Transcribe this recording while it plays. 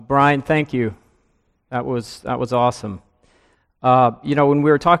Brian, thank you. That was awesome. When we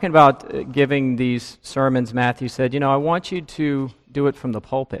were talking about giving these sermons, Matthew said, I want you to do it from the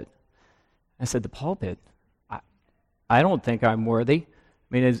pulpit. I said, the pulpit? I don't think I'm worthy. I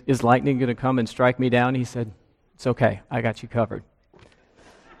mean, is lightning going to come and strike me down? He said, it's okay. I got you covered.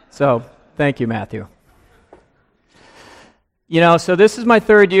 So, thank you, Matthew. So this is my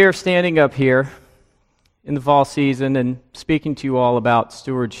third year standing up here in the fall season and speaking to you all about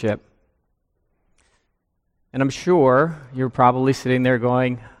stewardship. And I'm sure you're probably sitting there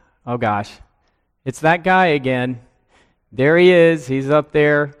going, oh gosh, it's that guy again. There he is. He's up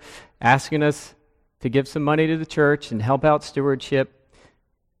there asking us to give some money to the church and help out stewardship.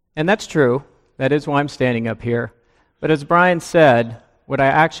 And that's true. That is why I'm standing up here. But as Brian said, what I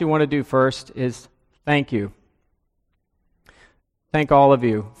actually want to do first is thank you. Thank all of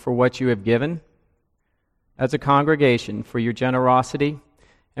you for what you have given as a congregation, for your generosity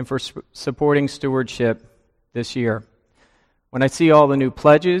and for supporting stewardship this year. When I see all the new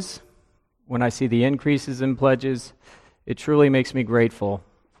pledges, when I see the increases in pledges, it truly makes me grateful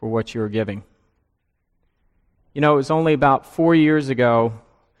for what you're giving. It was only about 4 years ago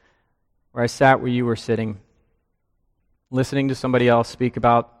where I sat where you were sitting, listening to somebody else speak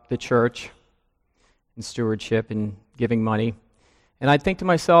about the church and stewardship and giving money. And I'd think to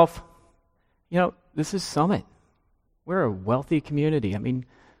myself, this is Summit. We're a wealthy community. I mean,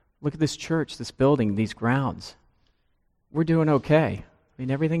 look at this church, this building, these grounds. We're doing okay. I mean,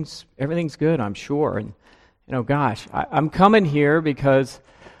 everything's good, I'm sure. And, I'm coming here because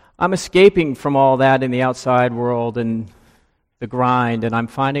I'm escaping from all that in the outside world and the grind, and I'm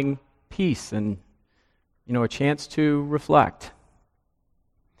finding peace and, a chance to reflect.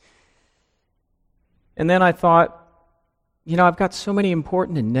 And then I thought, I've got so many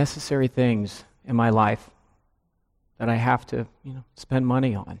important and necessary things in my life that I have to, spend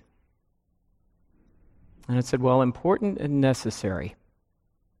money on. And I said, well, important and necessary.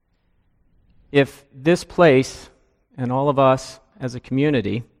 If this place and all of us as a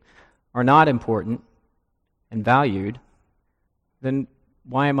community are not important and valued, then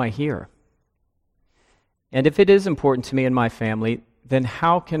why am I here? And if it is important to me and my family, then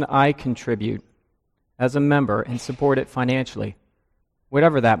how can I contribute as a member and support it financially,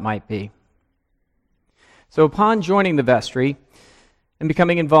 whatever that might be? So upon joining the vestry and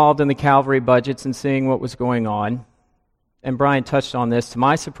becoming involved in the Calvary budgets and seeing what was going on, and Brian touched on this, to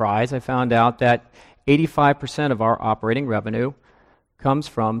my surprise, I found out that 85% of our operating revenue comes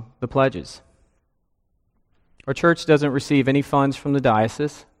from the pledges. Our church doesn't receive any funds from the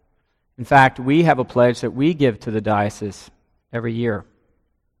diocese. In fact, we have a pledge that we give to the diocese every year.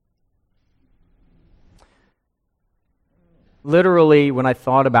 Literally, when I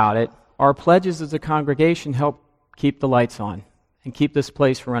thought about it, our pledges as a congregation help keep the lights on and keep this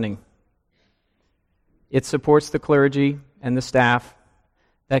place running. It supports the clergy and the staff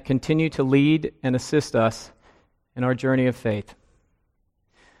that continue to lead and assist us in our journey of faith.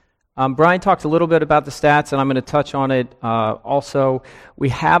 Brian talked a little bit about the stats, and I'm going to touch on it also. We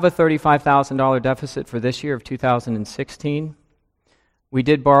have a $35,000 deficit for this year of 2016. We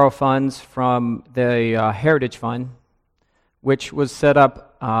did borrow funds from the Heritage Fund, which was set up,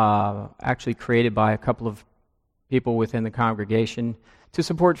 actually created by a couple of people within the congregation to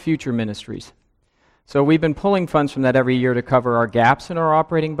support future ministries. So we've been pulling funds from that every year to cover our gaps in our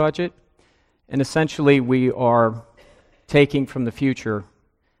operating budget, and essentially we are taking from the future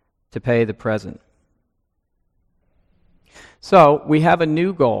to pay the present. So we have a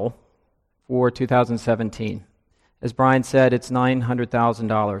new goal for 2017. As Brian said, it's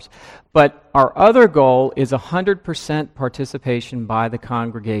 $900,000. But our other goal is 100% participation by the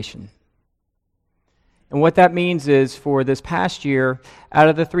congregation. And what that means is, for this past year, out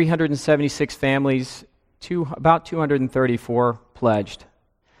of the 376 families, about 234 pledged.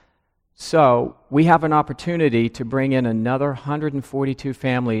 So we have an opportunity to bring in another 142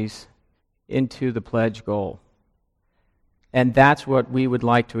 families into the pledge goal. And that's what we would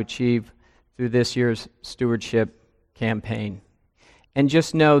like to achieve through this year's stewardship campaign. And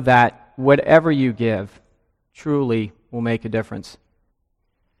just know that whatever you give truly will make a difference.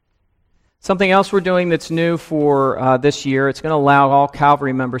 Something else we're doing that's new for this year, it's going to allow all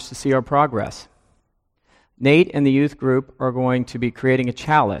Calvary members to see our progress. Nate and the youth group are going to be creating a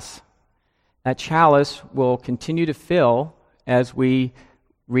chalice. That chalice will continue to fill as we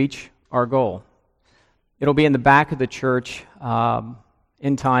reach our goal. It'll be in the back of the church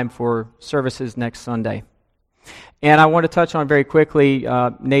in time for services next Sunday. And I want to touch on very quickly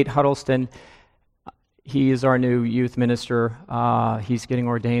Nate Huddleston. He is our new youth minister. He's getting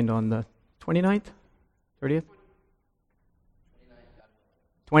ordained on the 29th? 30th?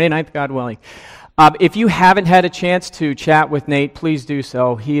 29th, God willing. If you haven't had a chance to chat with Nate, please do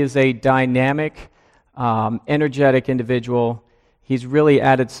so. He is a dynamic, energetic individual. He's really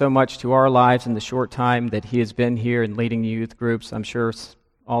added so much to our lives in the short time that he has been here and leading youth groups. I'm sure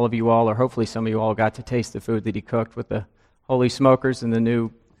all of you all, or hopefully some of you all, got to taste the food that he cooked with the Holy Smokers and the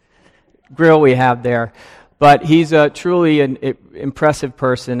new grill we have there. But he's truly an impressive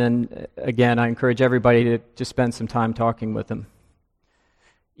person, and again, I encourage everybody to spend some time talking with him.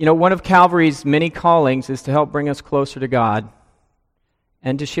 You know, one of Calvary's many callings is to help bring us closer to God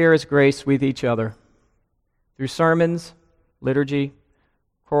and to share His grace with each other through sermons, liturgy,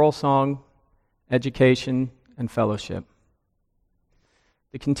 choral song, education, and fellowship.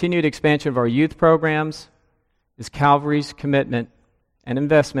 The continued expansion of our youth programs is Calvary's commitment and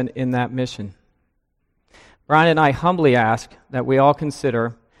investment in that mission. Brian and I humbly ask that we all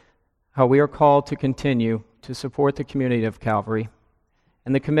consider how we are called to continue to support the community of Calvary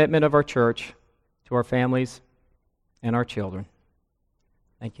and the commitment of our church to our families and our children.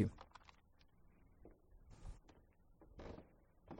 Thank you.